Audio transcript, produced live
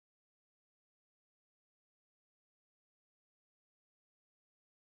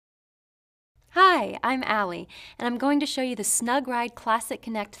Hi, I'm Allie, and I'm going to show you the SnugRide Classic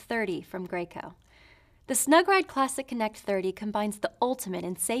Connect 30 from Graco. The SnugRide Classic Connect 30 combines the ultimate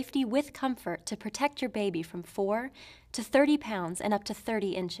in safety with comfort to protect your baby from 4 to 30 pounds and up to 30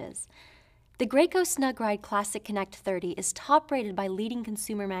 inches. The Graco SnugRide Classic Connect 30 is top-rated by leading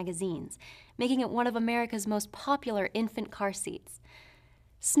consumer magazines, making it one of America's most popular infant car seats.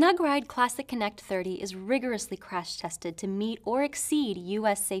 SnugRide Classic Connect 30 is rigorously crash-tested to meet or exceed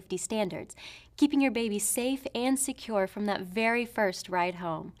U.S. safety standards, keeping your baby safe and secure from that very first ride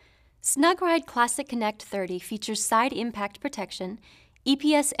home. SnugRide Classic Connect 30 features side impact protection,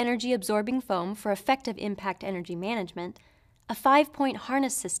 EPS energy-absorbing foam for effective impact energy management, a 5-point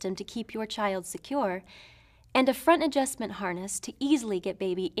harness system to keep your child secure, and a front adjustment harness to easily get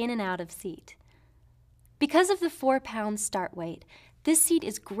baby in and out of seat. Because of the 4-pound start weight, this seat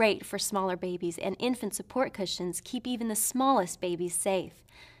is great for smaller babies, and infant support cushions keep even the smallest babies safe.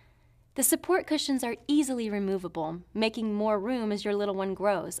 The support cushions are easily removable, making more room as your little one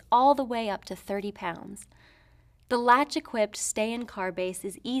grows, all the way up to 30 pounds. The latch-equipped stay-in-car base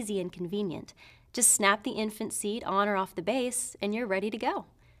is easy and convenient. Just snap the infant seat on or off the base, and you're ready to go.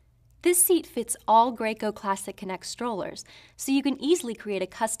 This seat fits all Graco Classic Connect strollers, so you can easily create a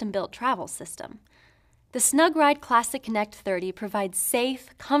custom-built travel system. The SnugRide Classic Connect 30 provides safe,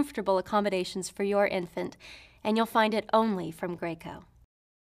 comfortable accommodations for your infant, and you'll find it only from Graco.